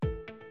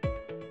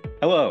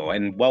Hello,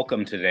 and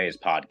welcome to today's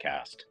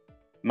podcast.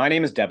 My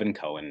name is Devin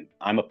Cohen.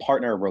 I'm a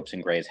partner at Ropes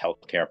and Gray's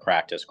healthcare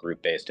practice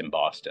group based in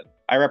Boston.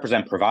 I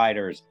represent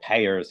providers,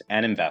 payers,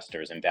 and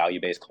investors in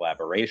value-based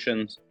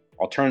collaborations,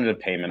 alternative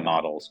payment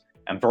models,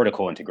 and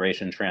vertical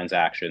integration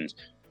transactions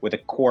with a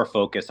core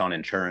focus on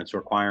insurance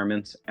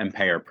requirements and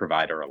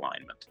payer-provider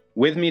alignment.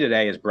 With me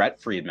today is Brett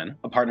Friedman,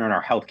 a partner in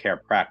our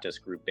healthcare practice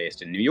group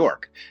based in New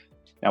York.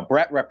 Now,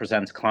 Brett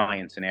represents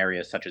clients in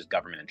areas such as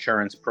government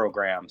insurance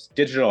programs,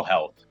 digital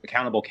health,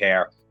 accountable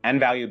care, and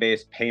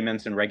value-based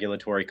payments and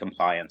regulatory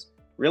compliance,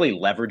 really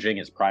leveraging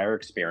his prior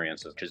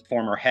experience as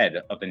former head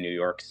of the New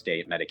York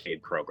State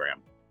Medicaid program.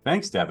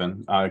 Thanks,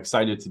 Devin.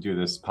 Excited to do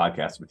this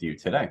podcast with you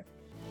today.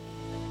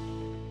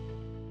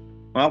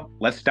 Well,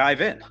 let's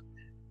dive in.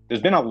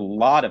 There's been a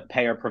lot of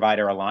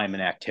payer-provider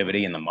alignment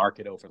activity in the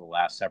market over the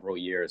last several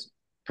years,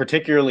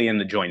 particularly in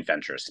the joint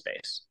venture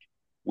space.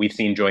 We've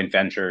seen joint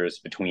ventures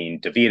between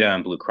DaVita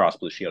and Blue Cross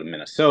Blue Shield of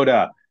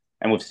Minnesota,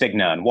 and with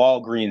Cigna and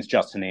Walgreens,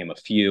 just to name a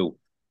few.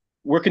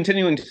 We're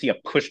continuing to see a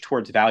push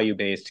towards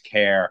value-based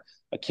care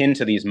akin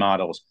to these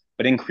models,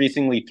 but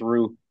increasingly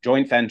through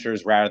joint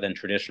ventures rather than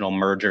traditional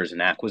mergers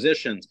and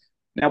acquisitions.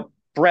 Now,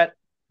 Brett,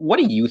 what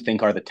do you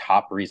think are the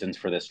top reasons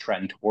for this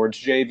trend towards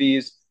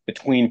JVs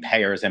between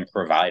payers and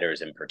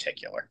providers in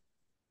particular?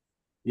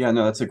 Yeah,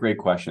 no, that's a great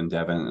question,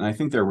 Devin. And I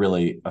think there are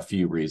really a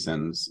few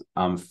reasons.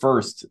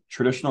 First,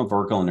 traditional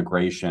vertical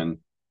integration,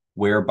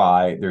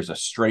 whereby there's a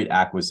straight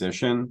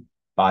acquisition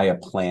by a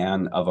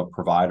plan of a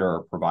provider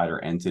or provider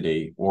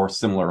entity or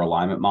similar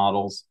alignment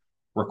models,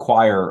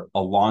 require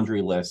a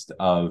laundry list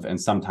of,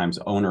 and sometimes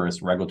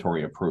onerous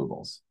regulatory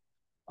approvals.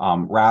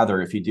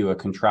 Rather, if you do a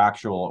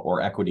contractual or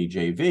equity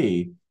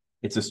JV,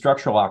 it's a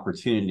structural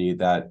opportunity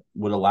that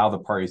would allow the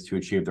parties to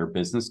achieve their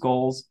business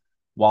goals,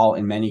 while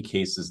in many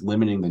cases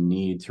limiting the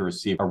need to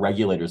receive a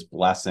regulator's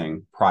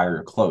blessing prior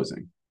to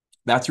closing.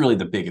 That's really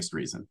the biggest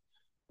reason.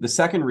 The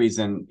second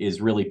reason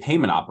is really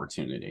payment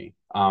opportunity.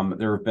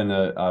 There have been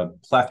a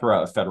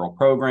plethora of federal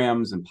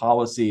programs and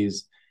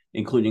policies,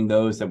 including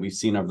those that we've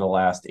seen over the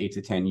last 8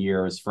 to 10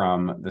 years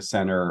from the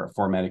Center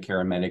for Medicare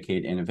and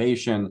Medicaid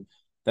Innovation,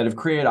 that have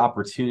created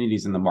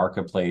opportunities in the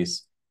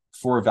marketplace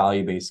for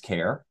value-based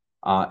care.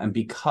 And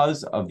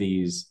because of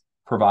these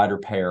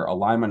provider-payer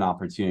alignment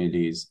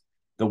opportunities,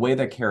 the way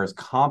that care is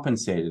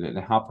compensated and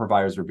how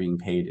providers are being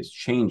paid is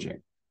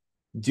changing.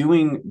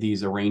 Doing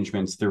these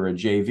arrangements through a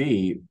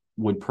JV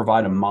would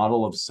provide a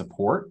model of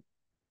support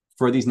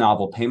for these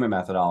novel payment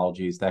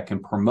methodologies that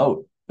can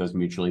promote those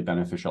mutually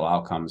beneficial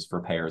outcomes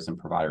for payers and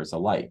providers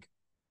alike.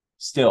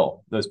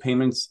 Still, those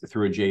payments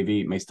through a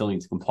JV may still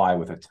need to comply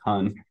with a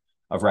ton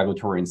of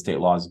regulatory and state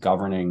laws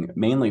governing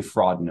mainly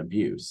fraud and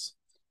abuse.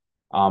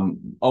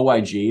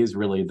 OIG is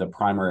really the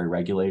primary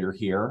regulator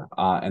here,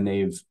 and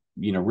they've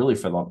really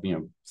for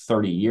the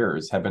 30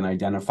 years have been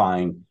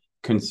identifying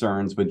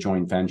concerns with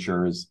joint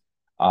ventures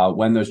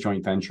when those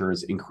joint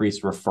ventures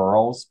increase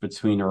referrals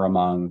between or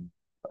among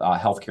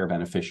healthcare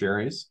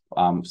beneficiaries,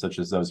 such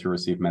as those who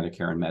receive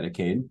Medicare and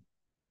Medicaid,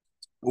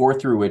 or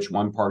through which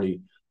one party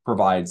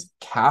provides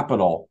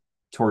capital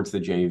towards the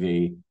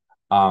JV,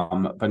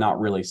 but not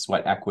really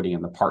sweat equity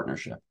in the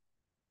partnership.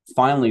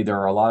 Finally,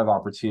 there are a lot of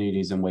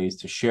opportunities and ways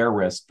to share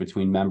risk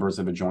between members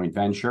of a joint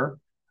venture.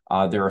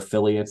 There are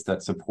affiliates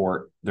that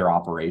support their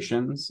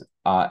operations,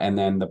 and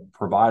then the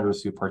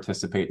providers who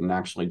participate and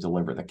actually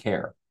deliver the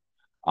care.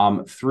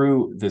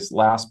 Through this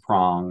last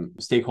prong,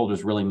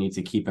 stakeholders really need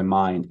to keep in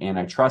mind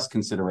antitrust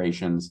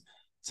considerations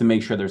to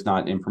make sure there's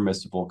not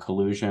impermissible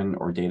collusion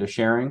or data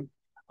sharing.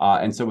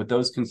 And so with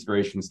those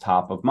considerations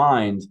top of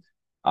mind,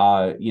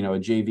 a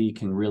JV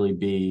can really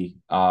be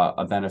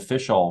a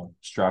beneficial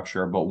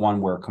structure, but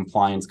one where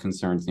compliance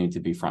concerns need to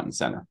be front and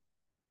center.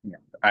 Yeah,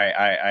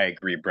 I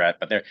agree, Brett,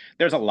 but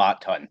there's a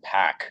lot to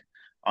unpack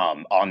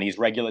on these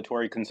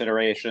regulatory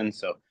considerations.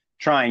 So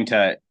trying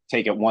to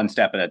take it one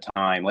step at a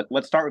time,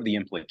 let's start with the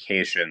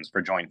implications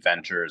for joint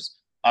ventures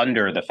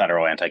under the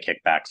federal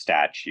anti-kickback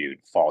statute,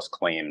 False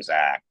Claims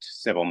Act,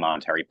 civil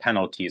monetary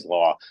penalties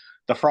law,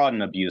 the fraud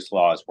and abuse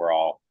laws we're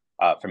all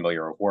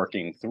familiar with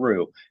working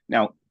through.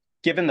 Now,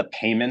 given the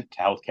payment to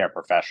healthcare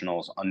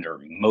professionals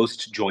under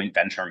most joint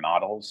venture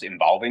models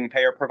involving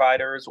payer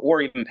providers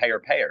or even payer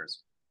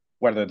payers,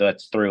 whether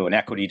that's through an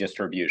equity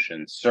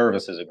distribution,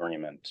 services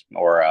agreement,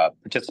 or a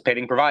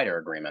participating provider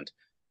agreement,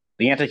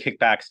 the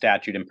anti-kickback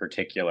statute in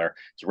particular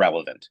is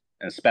relevant,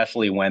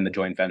 especially when the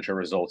joint venture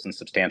results in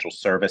substantial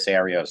service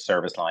area,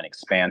 service line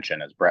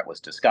expansion, as Brett was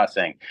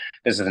discussing.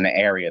 This is an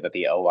area that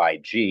the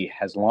OIG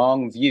has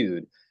long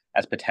viewed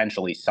as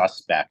potentially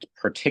suspect,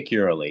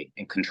 particularly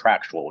in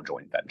contractual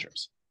joint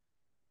ventures.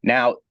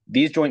 Now,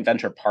 these joint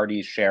venture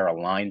parties share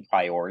aligned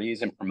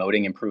priorities in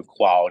promoting improved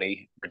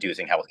quality,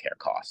 reducing healthcare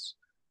costs.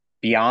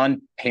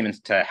 Beyond payments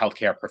to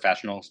healthcare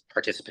professionals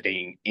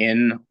participating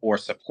in or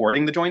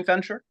supporting the joint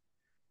venture,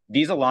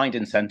 these aligned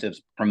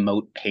incentives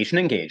promote patient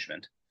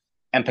engagement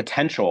and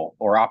potential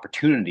or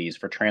opportunities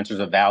for transfers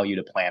of value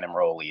to plan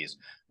enrollees,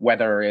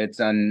 whether it's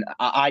an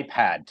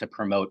iPad to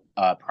promote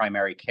a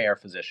primary care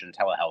physician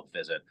telehealth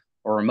visit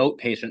or remote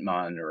patient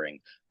monitoring,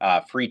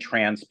 free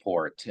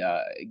transport,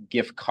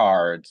 gift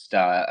cards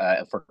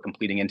for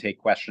completing intake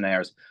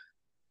questionnaires.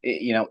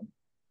 You know,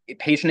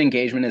 patient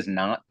engagement is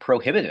not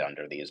prohibited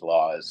under these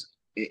laws.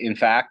 In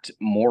fact,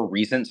 more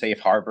recent safe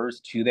harbors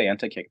to the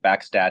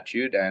anti-kickback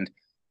statute and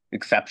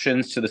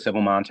exceptions to the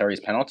civil monetary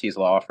penalties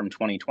law from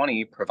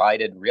 2020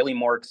 provided really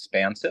more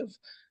expansive,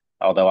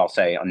 although I'll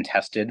say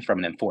untested from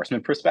an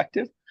enforcement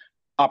perspective,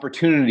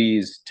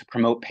 opportunities to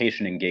promote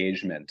patient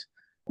engagement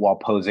while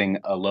posing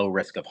a low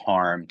risk of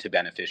harm to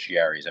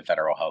beneficiaries of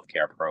federal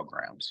healthcare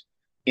programs.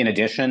 In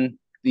addition,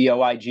 the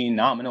OIG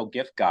nominal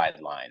gift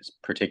guidelines,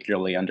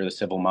 particularly under the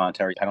civil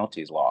monetary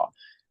penalties law,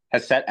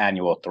 has set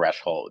annual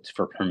thresholds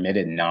for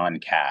permitted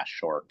non-cash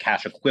or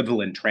cash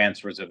equivalent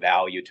transfers of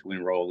value to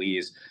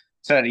enrollees,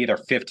 set at either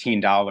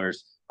 $15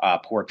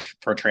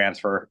 per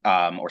transfer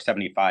or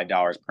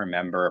 $75 per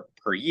member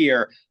per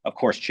year, of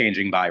course,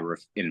 changing by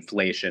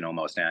inflation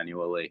almost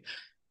annually.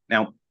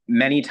 Now,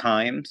 many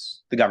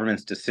times, the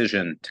government's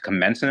decision to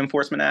commence an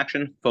enforcement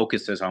action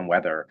focuses on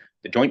whether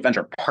the joint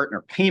venture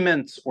partner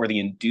payments or the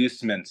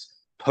inducements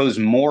pose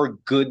more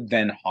good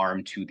than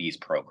harm to these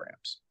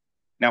programs.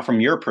 Now,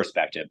 from your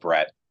perspective,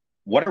 Brett,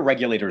 what are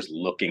regulators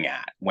looking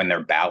at when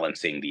they're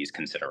balancing these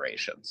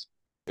considerations?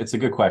 It's a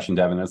good question,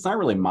 Devin. It's not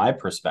really my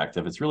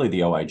perspective. It's really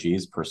the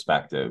OIG's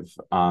perspective.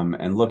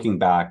 And looking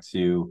back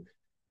to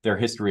their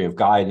history of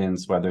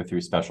guidance, whether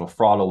through special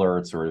fraud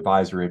alerts or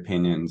advisory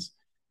opinions,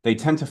 they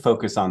tend to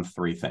focus on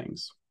three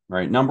things,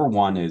 right? Number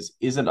one is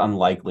it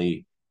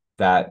unlikely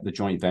that the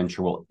joint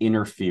venture will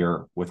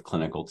interfere with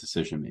clinical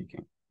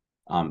decision-making?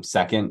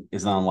 Second,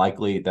 is it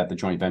unlikely that the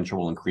joint venture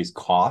will increase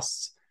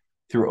costs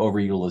through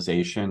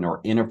overutilization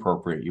or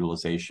inappropriate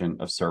utilization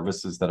of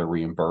services that are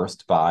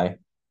reimbursed by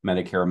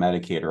Medicare or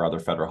Medicaid or other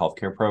federal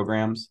healthcare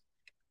programs?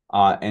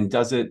 And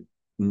does it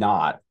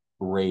not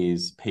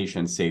raise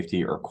patient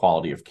safety or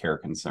quality of care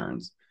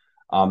concerns?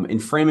 In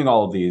framing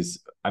all of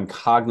these, I'm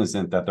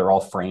cognizant that they're all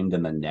framed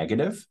in the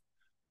negative,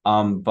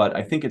 but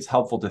I think it's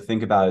helpful to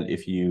think about it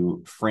if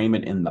you frame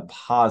it in the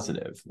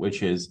positive,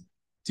 which is,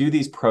 do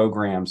these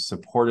programs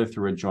supported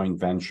through a joint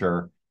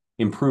venture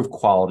improve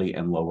quality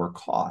and lower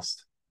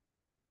cost?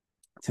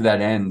 To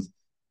that end,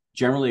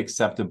 generally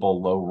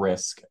acceptable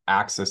low-risk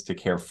access to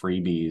care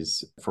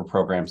freebies for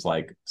programs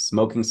like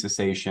smoking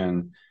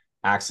cessation,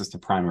 access to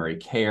primary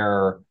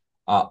care,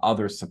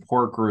 other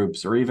support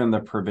groups, or even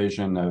the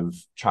provision of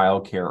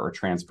childcare or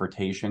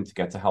transportation to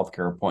get to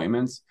healthcare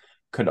appointments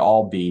could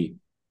all be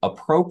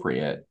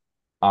appropriate.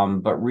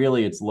 But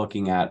really, it's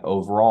looking at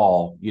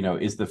overall,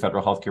 is the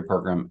federal healthcare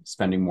program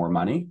spending more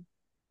money?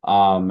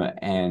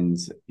 And,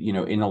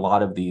 in a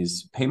lot of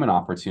these payment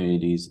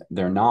opportunities,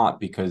 they're not,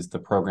 because the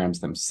programs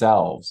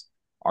themselves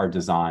are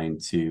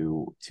designed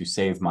to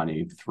save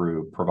money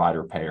through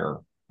provider payer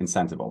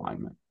incentive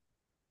alignment.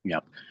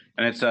 Yeah.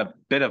 And it's a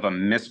bit of a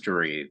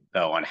mystery,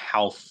 though, on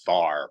how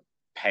far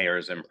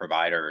payers and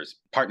providers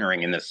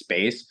partnering in this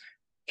space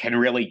can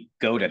really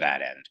go to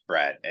that end,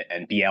 Brett,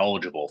 and be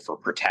eligible for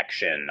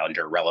protection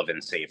under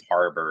relevant safe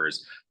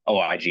harbors,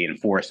 OIG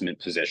enforcement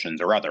positions,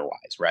 or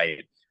otherwise,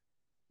 right?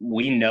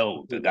 We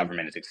know the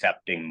government is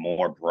accepting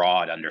more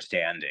broad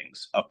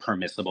understandings of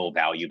permissible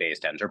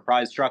value-based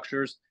enterprise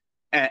structures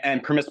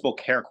and permissible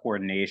care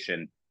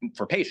coordination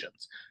for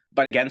patients.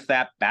 But against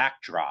that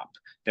backdrop,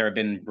 there have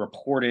been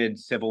reported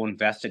civil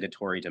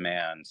investigatory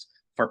demands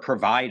for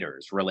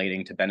providers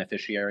relating to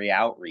beneficiary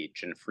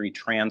outreach and free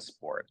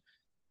transport.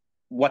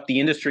 What the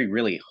industry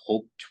really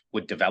hoped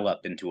would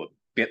develop into a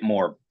bit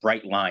more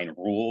bright line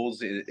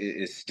rules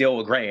is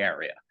still a gray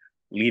area,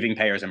 leaving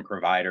payers and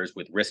providers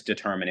with risk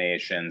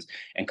determinations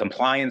and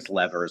compliance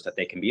levers that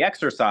they can be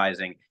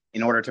exercising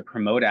in order to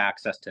promote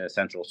access to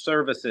essential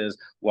services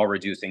while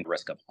reducing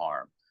risk of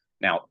harm.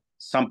 Now,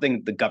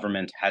 something the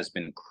government has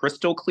been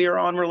crystal clear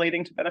on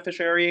relating to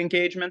beneficiary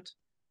engagement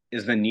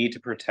is the need to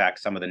protect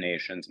some of the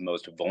nation's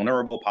most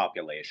vulnerable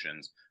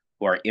populations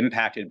who are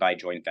impacted by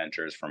joint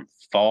ventures from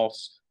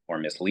false or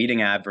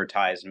misleading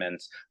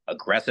advertisements,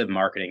 aggressive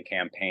marketing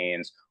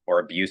campaigns, or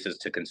abuses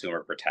to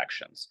consumer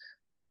protections.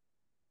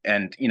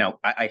 And,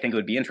 I think it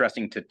would be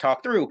interesting to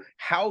talk through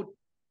how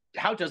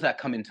does that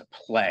come into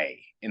play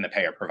in the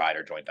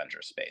payer-provider joint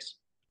venture space?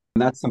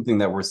 And that's something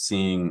that we're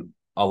seeing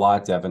a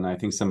lot, Devin. I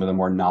think some of the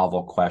more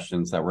novel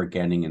questions that we're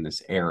getting in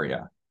this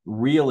area.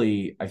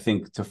 Really, I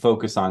think to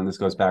focus on, this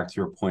goes back to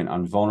your point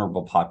on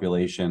vulnerable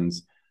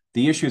populations,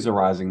 the issues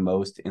arising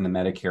most in the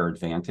Medicare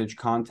Advantage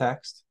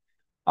context,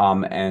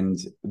 and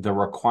the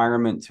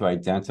requirement to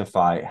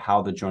identify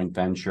how the joint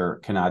venture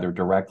can either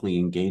directly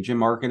engage in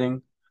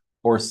marketing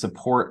or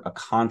support a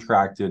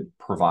contracted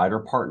provider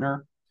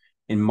partner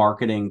in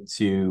marketing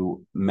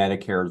to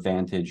Medicare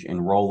Advantage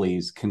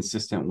enrollees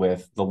consistent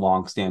with the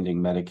longstanding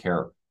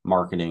Medicare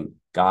marketing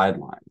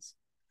guidelines.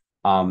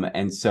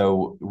 And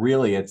so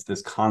really it's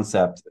this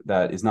concept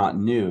that is not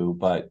new,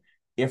 but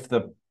if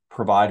the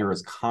provider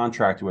is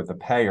contracted with a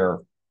payer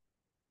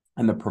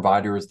and the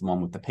provider is the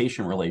one with the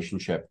patient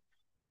relationship,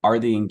 are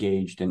they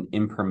engaged in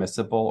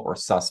impermissible or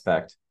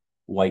suspect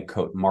white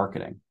coat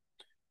marketing?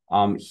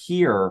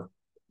 Here,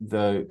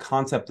 the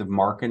concept of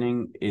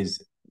marketing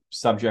is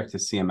subject to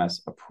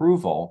CMS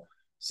approval,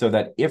 so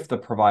that if the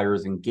provider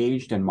is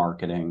engaged in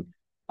marketing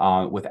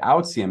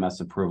without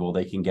CMS approval,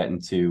 they can get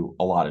into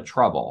a lot of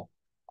trouble.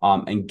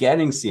 And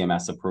getting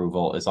CMS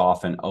approval is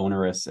often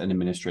onerous and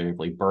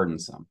administratively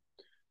burdensome.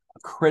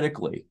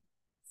 Critically,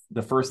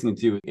 the first thing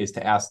to do is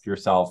to ask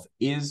yourself,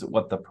 is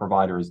what the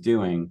provider is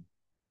doing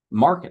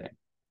marketing?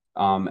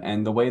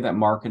 And the way that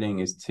marketing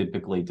is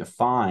typically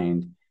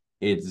defined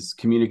is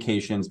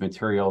communications,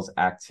 materials,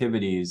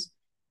 activities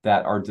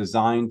that are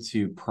designed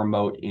to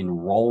promote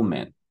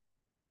enrollment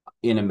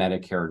in a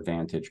Medicare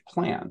Advantage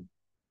plan.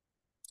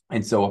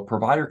 And so a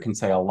provider can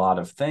say a lot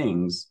of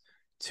things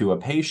to a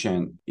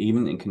patient,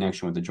 even in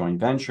connection with the joint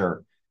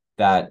venture,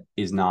 that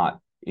is not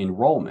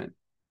enrollment.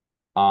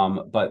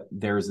 But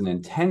there's an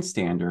intent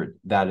standard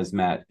that is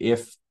met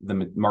if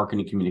the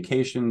marketing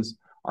communications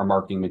or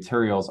marketing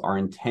materials are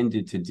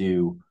intended to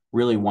do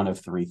really one of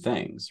three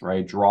things,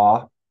 right?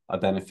 Draw a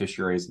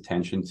beneficiary's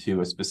attention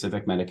to a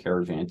specific Medicare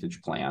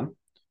Advantage plan.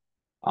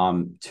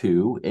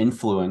 Two,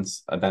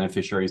 influence a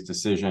beneficiary's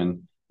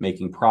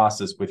decision-making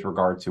process with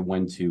regard to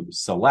when to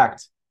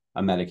select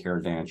a Medicare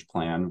Advantage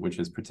plan, which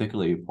is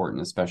particularly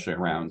important, especially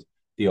around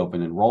the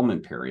open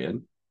enrollment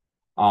period.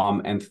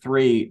 And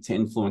three, to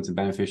influence a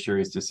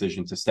beneficiary's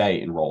decision to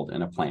stay enrolled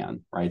in a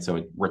plan, right?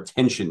 So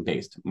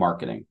retention-based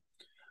marketing.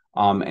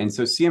 And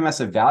so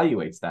CMS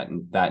evaluates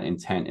that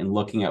intent in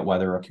looking at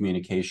whether a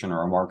communication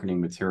or a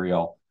marketing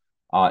material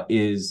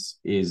is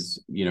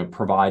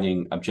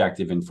providing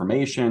objective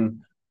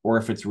information, or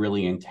if it's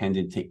really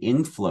intended to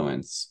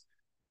influence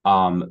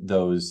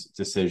those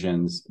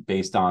decisions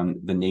based on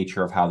the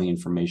nature of how the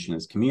information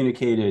is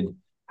communicated,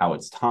 how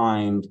it's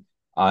timed,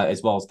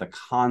 as well as the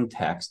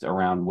context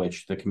around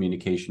which the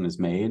communication is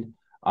made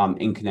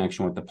in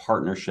connection with the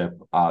partnership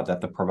that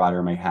the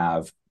provider may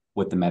have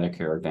with the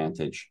Medicare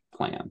Advantage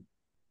plan.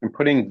 And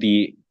putting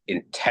the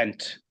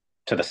intent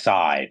to the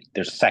side,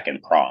 there's a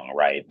second prong,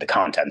 right? The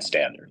content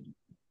standard.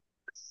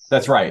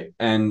 That's right.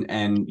 And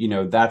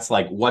that's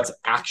like what's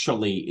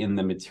actually in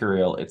the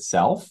material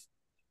itself.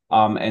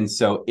 And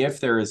so if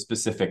there is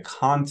specific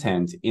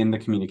content in the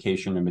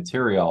communication and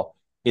material,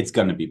 it's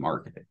going to be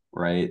marketed,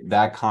 right?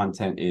 That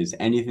content is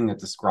anything that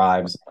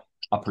describes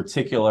a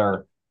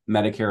particular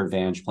Medicare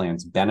Advantage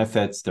plan's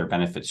benefits, their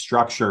benefit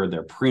structure,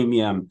 their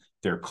premium,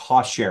 their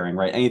cost sharing,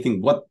 right?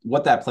 Anything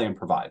what that plan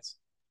provides.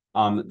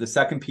 The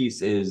second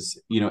piece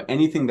is,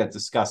 anything that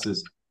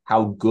discusses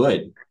how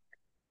good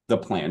the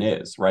plan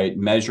is, right?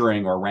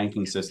 Measuring or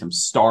ranking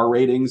systems, star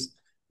ratings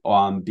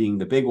being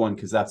the big one,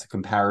 because that's a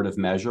comparative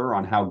measure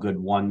on how good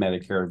one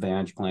Medicare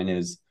Advantage plan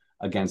is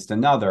against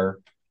another.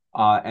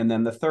 And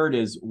then the third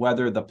is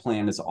whether the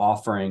plan is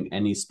offering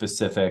any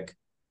specific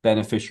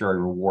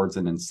beneficiary rewards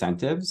and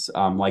incentives,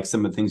 like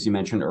some of the things you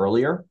mentioned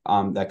earlier,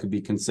 that could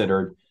be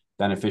considered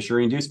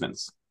beneficiary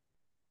inducements.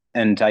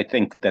 And I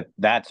think that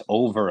that's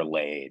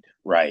overlaid,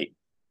 right,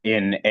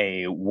 in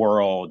a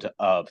world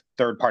of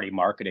third-party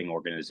marketing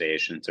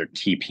organizations or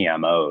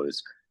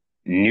TPMOs,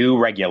 new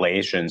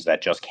regulations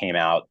that just came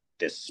out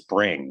this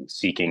spring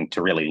seeking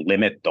to really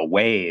limit the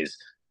ways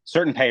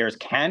certain payers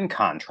can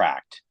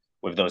contract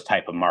with those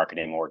type of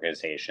marketing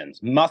organizations,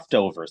 must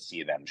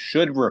oversee them,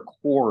 should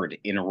record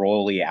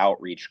enrollee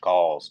outreach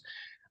calls,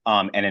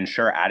 and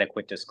ensure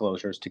adequate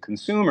disclosures to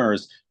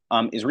consumers,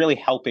 is really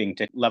helping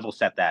to level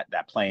set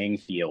that playing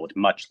field,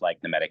 much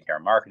like the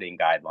Medicare marketing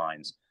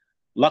guidelines.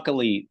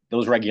 Luckily,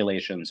 those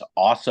regulations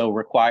also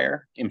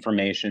require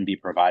information be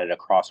provided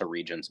across a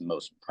region's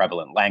most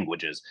prevalent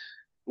languages,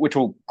 which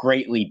will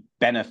greatly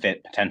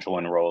benefit potential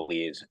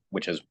enrollees,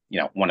 which is,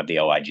 one of the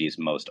OIG's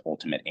most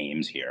ultimate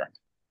aims here.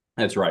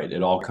 That's right.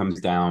 It all comes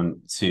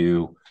down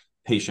to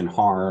patient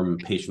harm,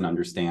 patient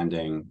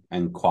understanding,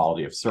 and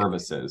quality of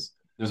services.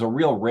 There's a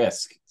real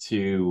risk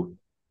to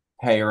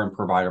payer and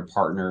provider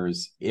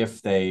partners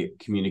if they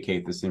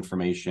communicate this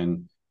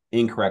information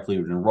incorrectly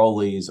with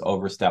enrollees,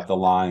 overstep the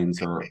lines,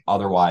 or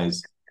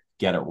otherwise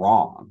get it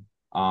wrong.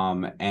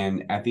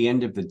 And at the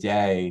end of the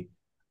day,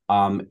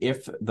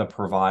 if the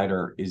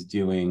provider is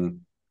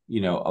doing,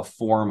 a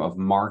form of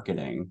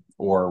marketing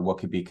or what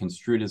could be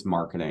construed as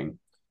marketing,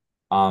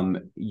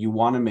 you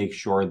want to make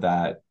sure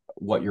that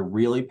what you're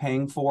really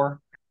paying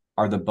for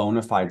are the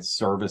bona fide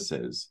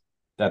services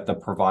that the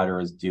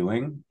provider is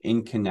doing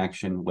in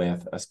connection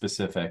with a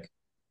specific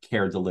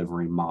care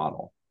delivery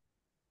model.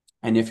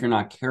 And if you're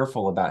not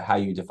careful about how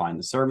you define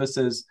the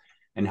services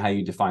and how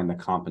you define the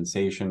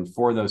compensation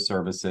for those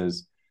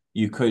services,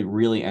 you could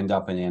really end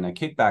up in a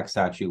kickback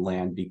statute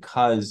land,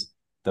 because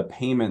the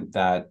payment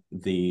that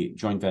the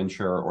joint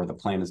venture or the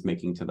plan is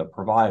making to the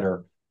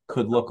provider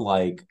could look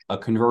like a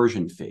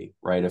conversion fee,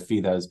 right? A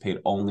fee that is paid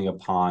only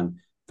upon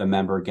the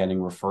member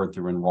getting referred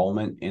through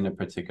enrollment in a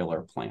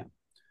particular plan.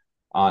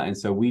 And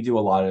so we do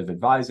a lot of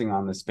advising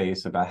on the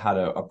space about how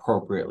to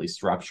appropriately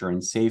structure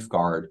and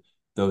safeguard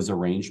those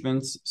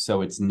arrangements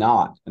so it's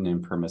not an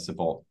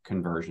impermissible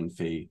conversion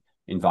fee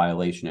in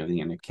violation of the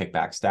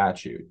anti-kickback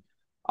statute.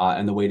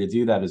 And the way to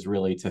do that is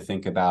really to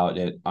think about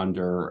it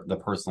under the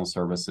personal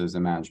services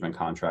and management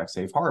contract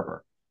safe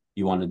harbor.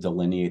 You want to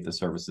delineate the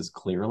services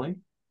clearly.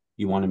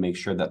 You want to make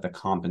sure that the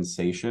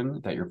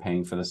compensation that you're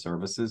paying for the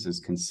services is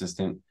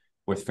consistent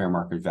with fair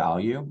market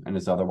value and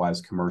is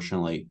otherwise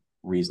commercially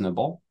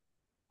reasonable.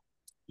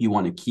 You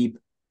want to keep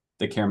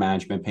the care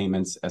management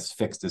payments as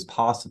fixed as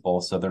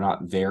possible so they're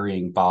not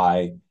varying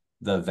by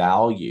the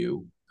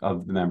value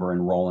of the member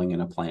enrolling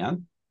in a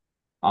plan.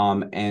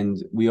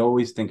 And we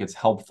always think it's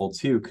helpful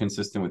too,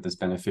 consistent with this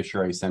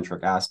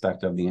beneficiary-centric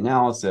aspect of the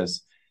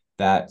analysis,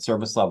 that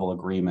service level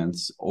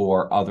agreements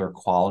or other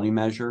quality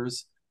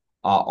measures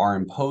are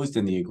imposed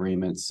in the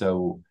agreement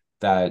so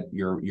that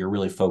you're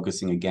really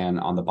focusing again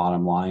on the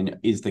bottom line.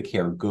 Is the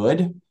care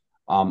good?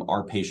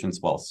 Are patients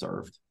well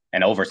served?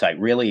 And oversight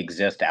really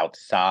exists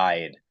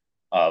outside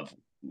of,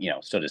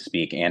 so to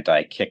speak,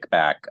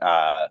 anti-kickback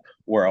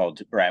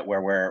world, right?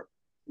 Where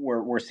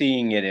we're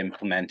seeing it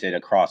implemented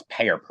across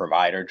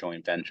payer-provider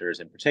joint ventures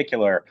in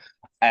particular,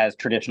 as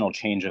traditional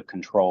change of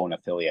control and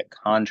affiliate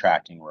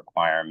contracting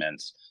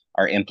requirements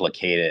are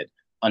implicated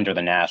under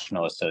the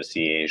National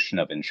Association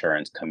of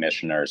Insurance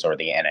Commissioners, or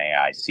the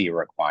NAIC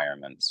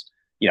requirements.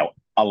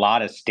 A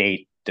lot of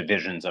state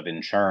divisions of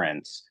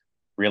insurance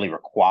really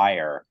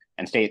require,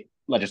 and state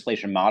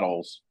legislation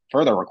models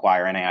further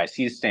require,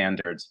 NAIC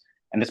standards.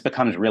 And this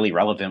becomes really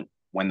relevant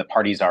when the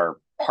parties are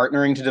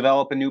partnering to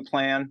develop a new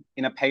plan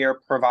in a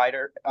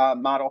payer-provider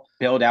model,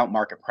 build out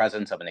market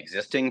presence of an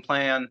existing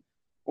plan,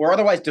 or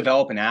otherwise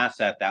develop an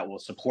asset that will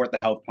support the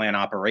health plan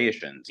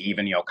operations,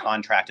 even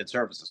contracted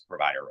services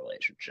provider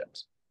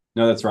relationships.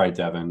 No, that's right,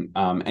 Devin.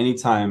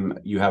 Anytime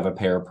you have a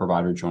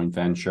payer-provider joint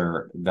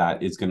venture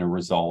that is going to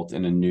result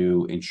in a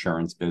new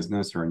insurance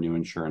business or a new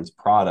insurance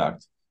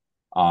product,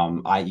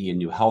 i.e. a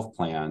new health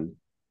plan,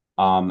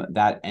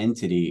 that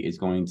entity is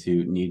going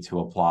to need to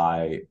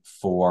apply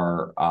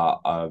for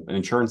an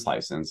insurance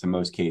license. In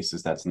most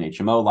cases, that's an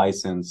HMO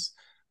license,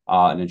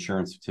 an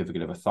insurance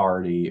certificate of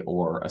authority,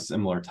 or a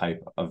similar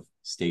type of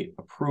state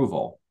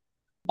approval.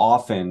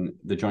 Often,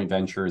 the joint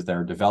ventures that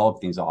are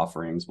developing these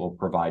offerings will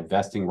provide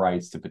vesting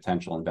rights to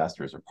potential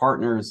investors or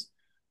partners.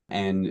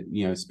 And,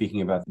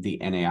 speaking about the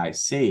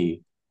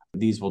NAIC,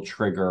 these will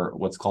trigger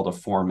what's called a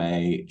Form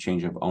A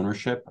change of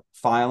ownership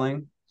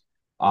filing.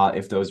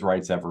 If those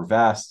rights ever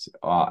vest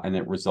and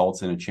it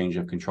results in a change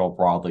of control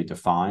broadly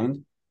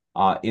defined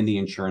in the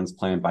insurance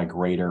plan by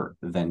greater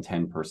than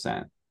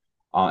 10%.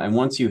 And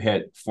once you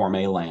hit Form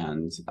A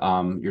land,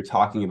 you're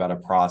talking about a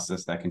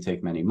process that can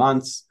take many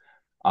months,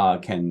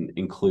 can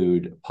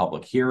include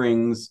public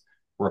hearings,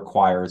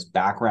 requires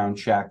background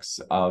checks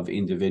of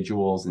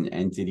individuals and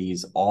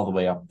entities all the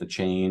way up the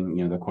chain,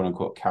 the quote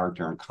unquote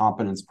character and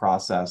competence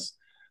process.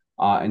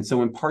 And so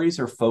when parties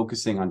are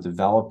focusing on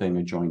developing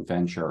a joint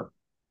venture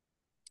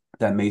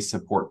that may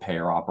support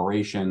payer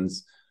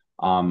operations,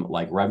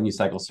 like revenue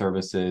cycle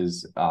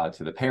services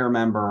to the payer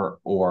member,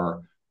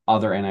 or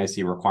other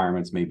NIC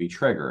requirements may be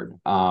triggered.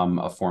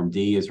 A Form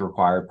D is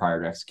required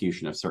prior to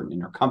execution of certain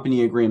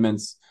intercompany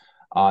agreements,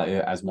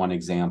 as one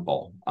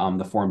example.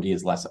 The Form D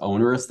is less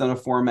onerous than a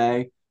Form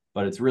A,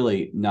 but it's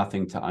really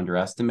nothing to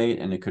underestimate,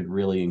 and it could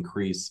really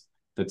increase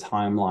the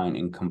timeline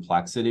and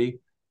complexity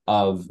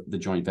of the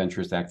joint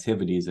ventures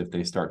activities if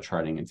they start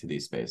charting into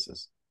these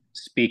spaces.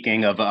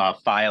 Speaking of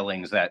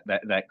filings that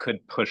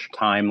could push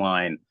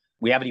timeline,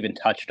 we haven't even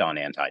touched on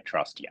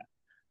antitrust yet.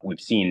 We've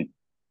seen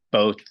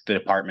both the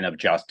Department of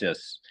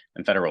Justice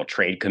and Federal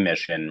Trade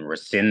Commission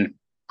rescind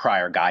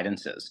prior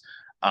guidances,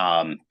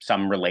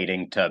 some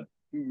relating to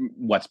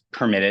what's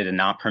permitted and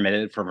not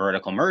permitted for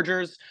vertical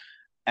mergers,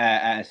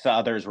 as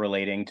others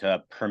relating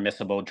to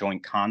permissible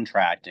joint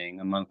contracting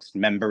amongst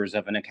members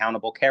of an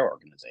accountable care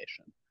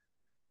organization.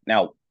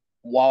 Now,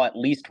 while at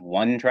least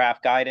one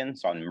draft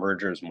guidance on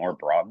mergers more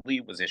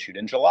broadly was issued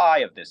in July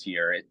of this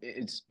year,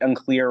 it's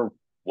unclear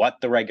what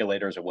the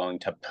regulators are willing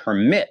to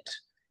permit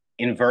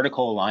in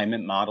vertical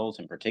alignment models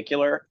in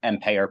particular, and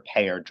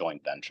payer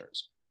joint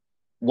ventures.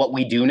 What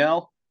we do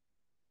know,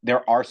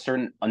 there are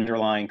certain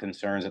underlying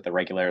concerns that the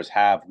regulators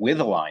have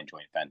with aligned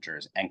joint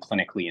ventures and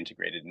clinically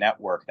integrated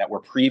network that were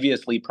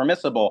previously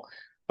permissible,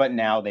 but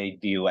now they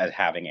view as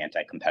having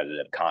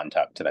anti-competitive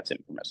conduct that's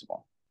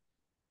impermissible.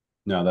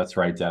 No, that's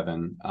right,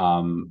 Devin.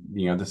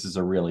 This is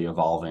a really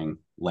evolving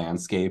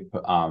landscape.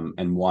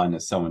 And one,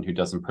 as someone who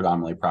doesn't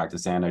predominantly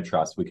practice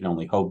antitrust, we can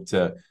only hope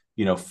to,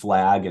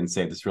 flag and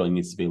say this really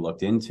needs to be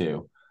looked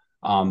into.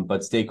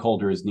 But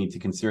stakeholders need to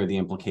consider the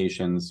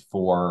implications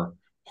for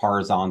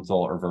horizontal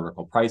or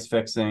vertical price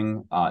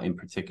fixing, in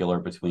particular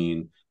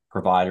between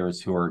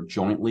providers who are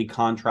jointly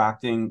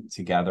contracting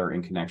together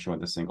in connection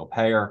with a single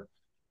payer.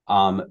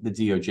 The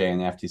DOJ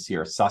and the FTC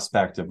are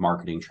suspect of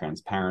marketing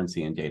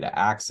transparency and data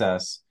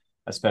access,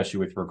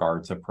 especially with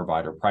regard to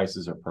provider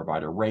prices or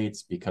provider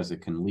rates, because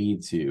it can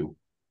lead to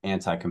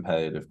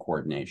anti-competitive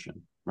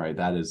coordination, right?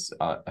 That is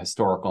a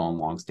historical and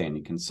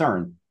longstanding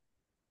concern.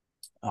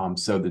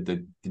 So that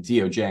the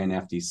DOJ and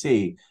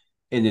FTC,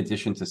 in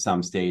addition to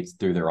some states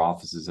through their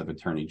offices of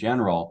Attorney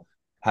General,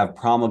 have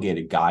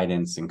promulgated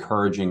guidance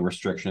encouraging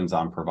restrictions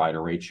on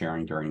provider rate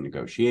sharing during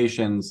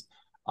negotiations.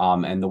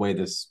 And the way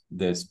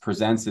this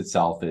presents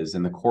itself is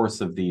in the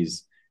course of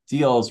these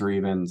deals or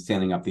even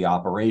standing up the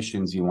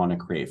operations. You want to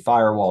create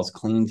firewalls,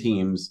 clean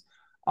teams,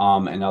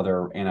 and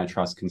other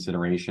antitrust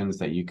considerations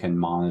that you can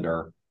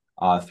monitor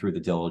through the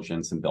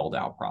diligence and build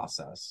out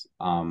process.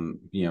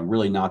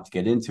 Really not to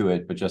get into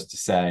it, but just to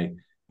say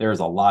there's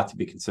a lot to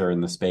be considered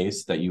in the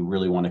space that you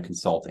really want to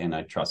consult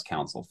antitrust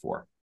counsel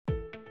for.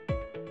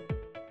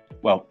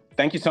 Well,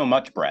 thank you so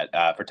much, Brett,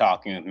 for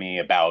talking with me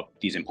about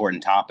these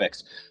important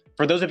topics.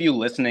 For those of you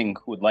listening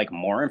who would like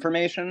more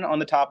information on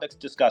the topics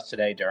discussed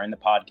today during the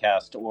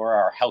podcast or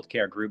our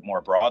healthcare group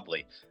more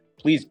broadly,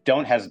 please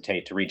don't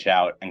hesitate to reach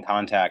out and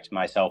contact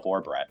myself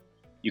or Brett.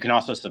 You can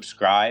also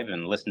subscribe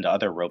and listen to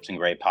other Ropes and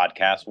Gray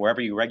podcasts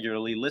wherever you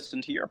regularly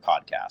listen to your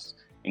podcasts,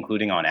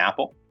 including on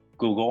Apple,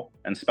 Google,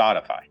 and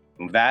Spotify.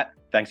 With that,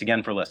 thanks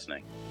again for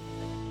listening.